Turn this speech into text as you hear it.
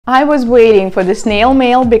I was waiting for this nail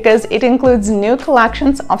mail because it includes new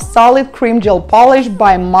collections of solid cream gel polish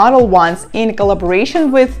by Modelones in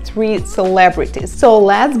collaboration with 3 celebrities. So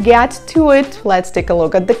let's get to it. Let's take a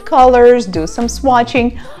look at the colors, do some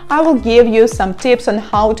swatching. I will give you some tips on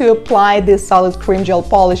how to apply this solid cream gel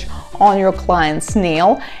polish on your client's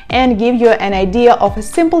nail and give you an idea of a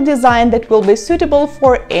simple design that will be suitable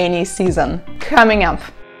for any season. Coming up.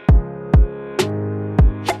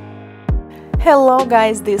 Hello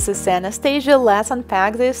guys, this is Anastasia. Let's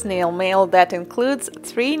unpack this nail mail that includes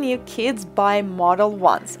 3 new kits by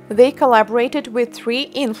Modelones. They collaborated with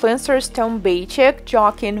 3 influencers, Tom Bacek,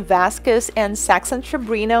 Joaquin Vasquez and Saxon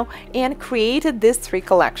Chabrino, and created these 3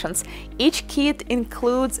 collections. Each kit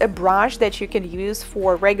includes a brush that you can use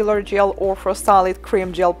for regular gel or for solid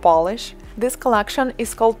cream gel polish. This collection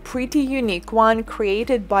is called Pretty Unique One,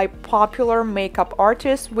 created by popular makeup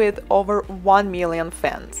artists with over 1 million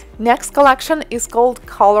fans. Next collection is called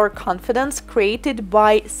Color Confidence, created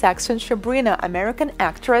by Saxon Chabrino, American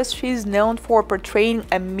actress. She is known for portraying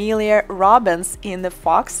Amelia Robbins in the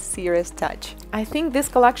Fox series Touch. I think this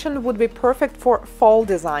collection would be perfect for fall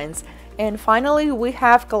designs. And finally, we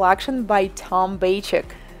have collection by Tom Bacek.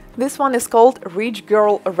 This one is called Rich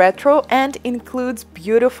Girl Retro and includes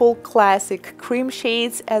beautiful classic cream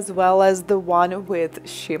shades as well as the one with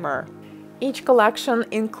shimmer. Each collection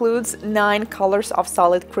includes 9 colors of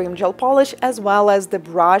solid cream gel polish as well as the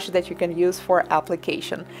brush that you can use for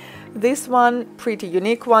application. This one, Pretty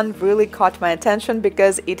Unique One, really caught my attention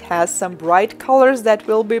because it has some bright colors that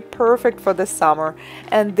will be perfect for the summer.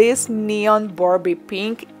 And this neon Barbie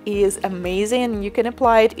pink is amazing and you can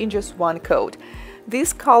apply it in just one coat.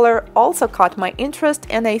 This color also caught my interest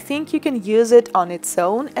and I think you can use it on its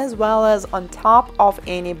own as well as on top of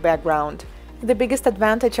any background. The biggest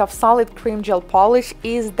advantage of solid cream gel polish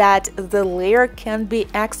is that the layer can be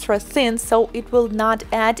extra thin, so it will not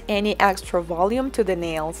add any extra volume to the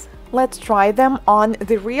nails. Let's try them on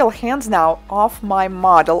the real hands now of my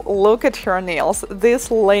model. Look at her nails. This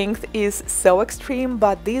length is so extreme,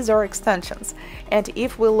 but these are extensions. And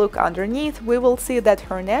if we look underneath, we will see that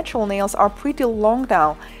her natural nails are pretty long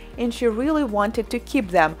now, and she really wanted to keep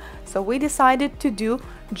them, so we decided to do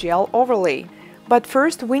gel overlay. But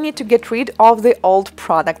first we need to get rid of the old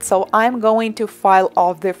product, so I'm going to file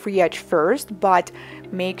off the free edge first, but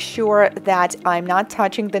make sure that I'm not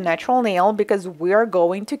touching the natural nail because we're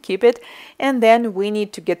going to keep it, and then we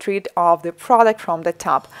need to get rid of the product from the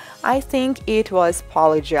top. I think it was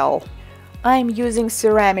polygel. I'm using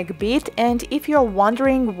ceramic bead, and if you're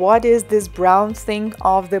wondering what is this brown thing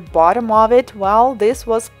of the bottom of it, well, this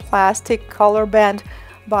was plastic color band,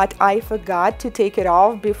 but I forgot to take it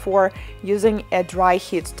off before using a dry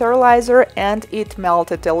heat sterilizer and it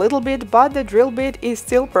melted a little bit, but the drill bit is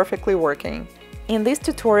still perfectly working. In this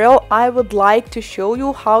tutorial, I would like to show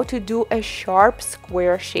you how to do a sharp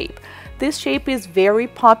square shape. This shape is very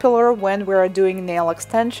popular when we're doing nail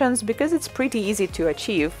extensions because it's pretty easy to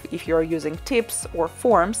achieve if you're using tips or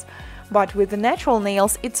forms. But with the natural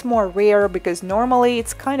nails, it's more rare because normally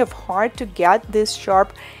it's kind of hard to get these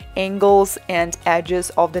sharp angles and edges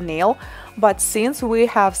of the nail. But since we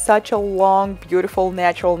have such a long, beautiful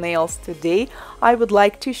natural nails today, I would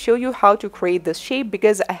like to show you how to create this shape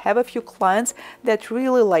because I have a few clients that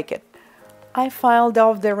really like it. I filed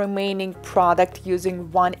off the remaining product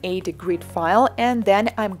using 180 grit file, and then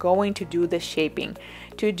I'm going to do the shaping.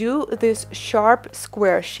 To do this sharp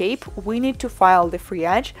square shape, we need to file the free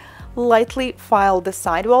edge, lightly file the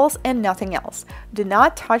sidewalls and nothing else. Do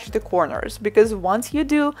not touch the corners because once you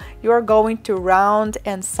do, you are going to round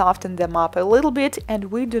and soften them up a little bit,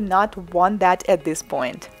 and we do not want that at this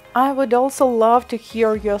point. I would also love to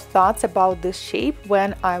hear your thoughts about this shape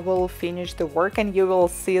when I will finish the work and you will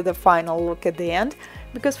see the final look at the end,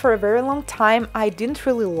 because for a very long time I didn't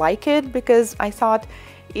really like it because I thought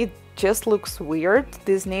it just looks weird.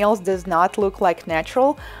 These nails does not look like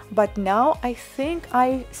natural, but now I think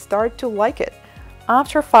I start to like it.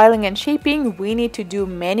 After filing and shaping, we need to do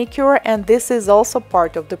manicure, and this is also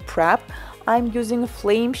part of the prep. I'm using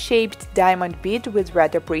flame-shaped diamond bead with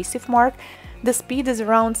red abrasive mark. The speed is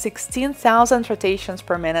around 16,000 rotations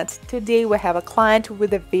per minute. Today we have a client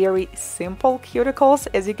with a very simple cuticles.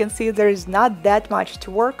 As you can see, there is not that much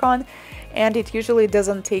to work on, and it usually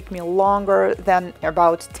doesn't take me longer than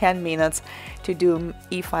about 10 minutes to do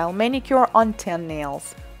e-file manicure on 10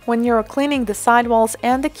 nails. When you're cleaning the sidewalls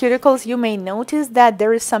and the cuticles, you may notice that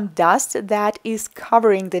there is some dust that is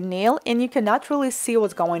covering the nail and you cannot really see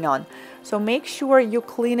what's going on. So make sure you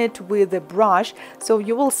clean it with a brush so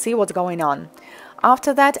you will see what's going on.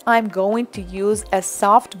 After that, I'm going to use a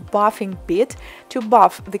soft buffing bit to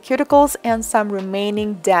buff the cuticles and some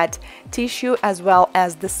remaining dead tissue as well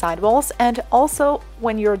as the sidewalls. And also,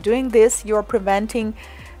 when you're doing this, you're preventing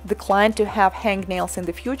the client to have hangnails in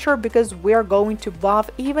the future, because we're going to buff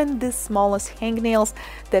even the smallest hangnails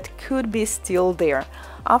that could be still there.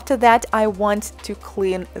 After that, I want to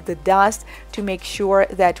clean the dust to make sure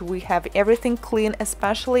that we have everything clean,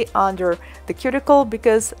 especially under the cuticle,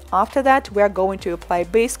 because after that we're going to apply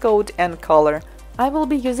base coat and color. I will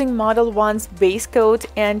be using Modelones base coat,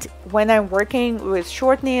 and when I'm working with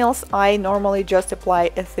short nails, I normally just apply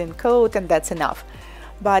a thin coat and that's enough.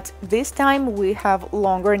 But this time we have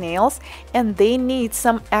longer nails and they need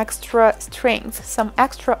some extra strength, some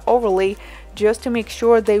extra overlay, just to make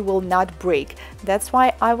sure they will not break. That's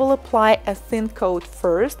why I will apply a thin coat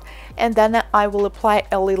first, and then I will apply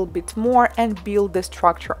a little bit more and build the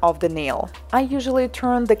structure of the nail. I usually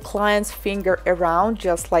turn the client's finger around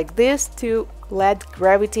just like this to let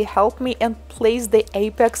gravity help me and place the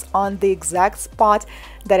apex on the exact spot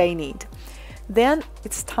that I need. Then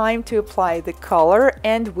it's time to apply the color,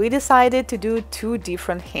 and we decided to do 2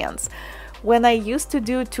 different hands. When I used to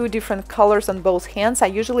do 2 different colors on both hands, I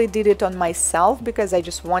usually did it on myself because I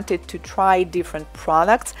just wanted to try different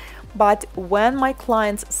products. But when my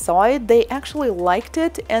clients saw it, they actually liked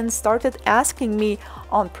it and started asking me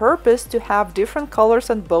on purpose to have different colors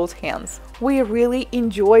on both hands. We really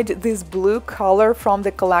enjoyed this blue color from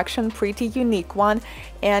the collection, pretty unique one.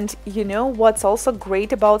 And you know what's also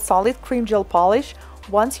great about solid cream gel polish?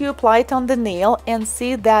 Once you apply it on the nail and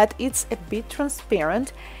see that it's a bit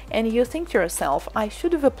transparent, and you think to yourself, I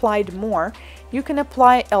should have applied more, you can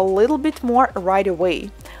apply a little bit more right away.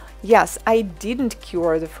 Yes, I didn't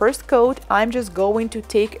cure the first coat, I'm just going to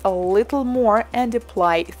take a little more and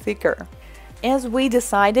apply thicker. As we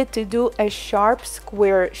decided to do a sharp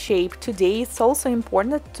square shape today, it's also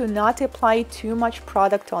important to not apply too much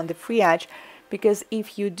product on the free edge, because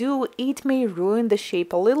if you do, it may ruin the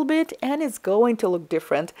shape a little bit and it's going to look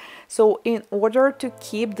different. So in order to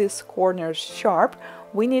keep these corners sharp,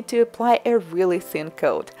 we need to apply a really thin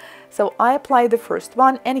coat. So I applied the first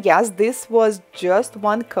one, and yes, this was just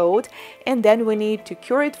one coat, and then we need to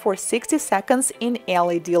cure it for 60 seconds in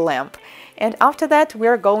LED lamp. And after that, we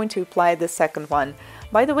are going to apply the second one.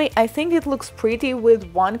 By the way, I think it looks pretty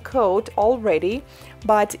with one coat already,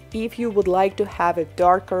 but if you would like to have a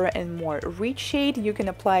darker and more rich shade, you can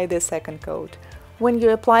apply the second coat. When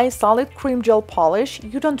you apply solid cream gel polish,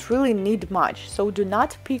 you don't really need much, so do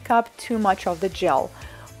not pick up too much of the gel.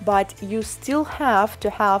 But you still have to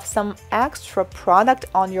have some extra product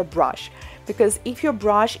on your brush, because if your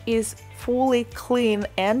brush is fully clean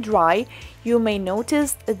and dry, you may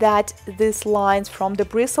notice that these lines from the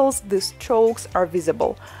bristles, these chokes, are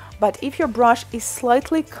visible. But if your brush is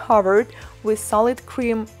slightly covered with solid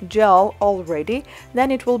cream gel already,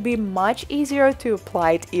 then it will be much easier to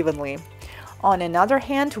apply it evenly. On another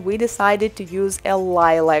hand, we decided to use a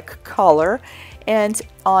lilac color, and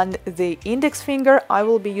on the index finger I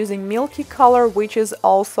will be using milky color, which is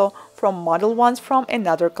also from Modelones from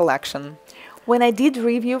another collection. When I did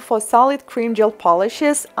review for solid cream gel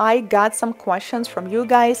polishes, I got some questions from you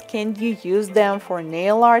guys, can you use them for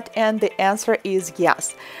nail art? And the answer is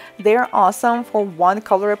yes. They're awesome for one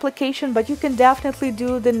color application, but you can definitely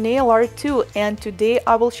do the nail art too, and today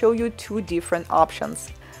I will show you 2 different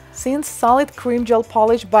options. Since solid cream gel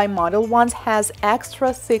polish by Modelones has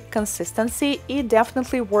extra thick consistency, it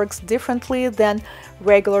definitely works differently than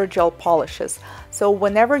regular gel polishes. So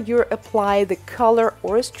whenever you apply the color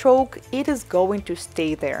or stroke, it is going to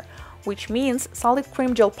stay there, which means solid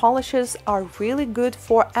cream gel polishes are really good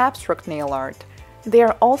for abstract nail art. They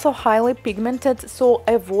are also highly pigmented, so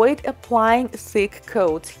avoid applying thick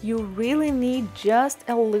coats. You really need just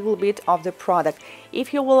a little bit of the product.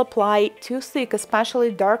 If you will apply too thick,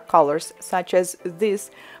 especially dark colors such as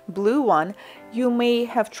this blue one, you may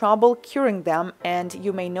have trouble curing them and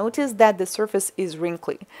you may notice that the surface is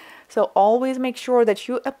wrinkly. So always make sure that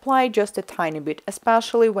you apply just a tiny bit,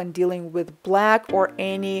 especially when dealing with black or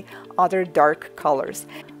any other dark colors.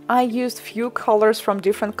 I used few colors from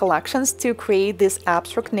different collections to create this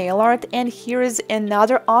abstract nail art, and here is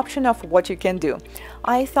another option of what you can do.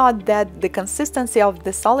 I thought that the consistency of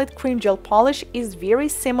the solid cream gel polish is very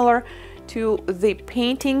similar to the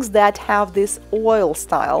paintings that have this oil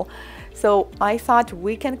style. So I thought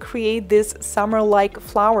we can create this summer-like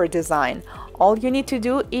flower design. All you need to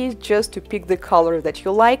do is just to pick the color that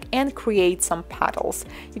you like and create some petals.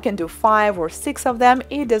 You can do 5 or 6 of them,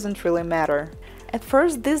 it doesn't really matter. At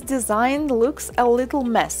first this design looks a little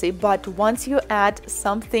messy, but once you add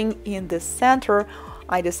something in the center,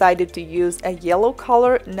 I decided to use a yellow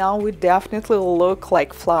color. Now we definitely look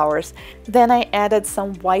like flowers. Then I added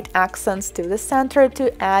some white accents to the center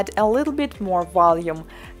to add a little bit more volume.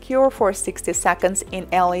 Cure for 60 seconds in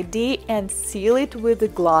LED and seal it with a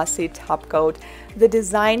glossy top coat. The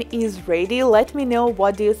design is ready. Let me know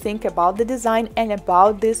what do you think about the design and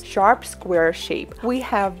about this sharp square shape. We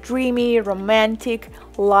have dreamy, romantic,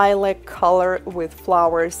 lilac color with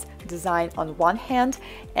flowers design on one hand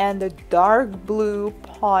and the dark blue,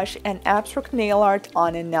 posh and abstract nail art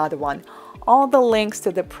on another one. All the links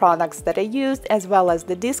to the products that I used as well as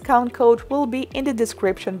the discount code will be in the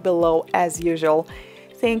description below as usual.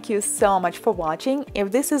 Thank you so much for watching.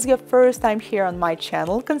 If this is your first time here on my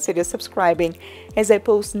channel, consider subscribing as I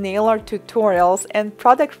post nail art tutorials and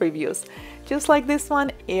product reviews just like this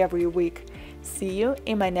one every week. See you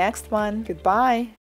in my next one. Goodbye!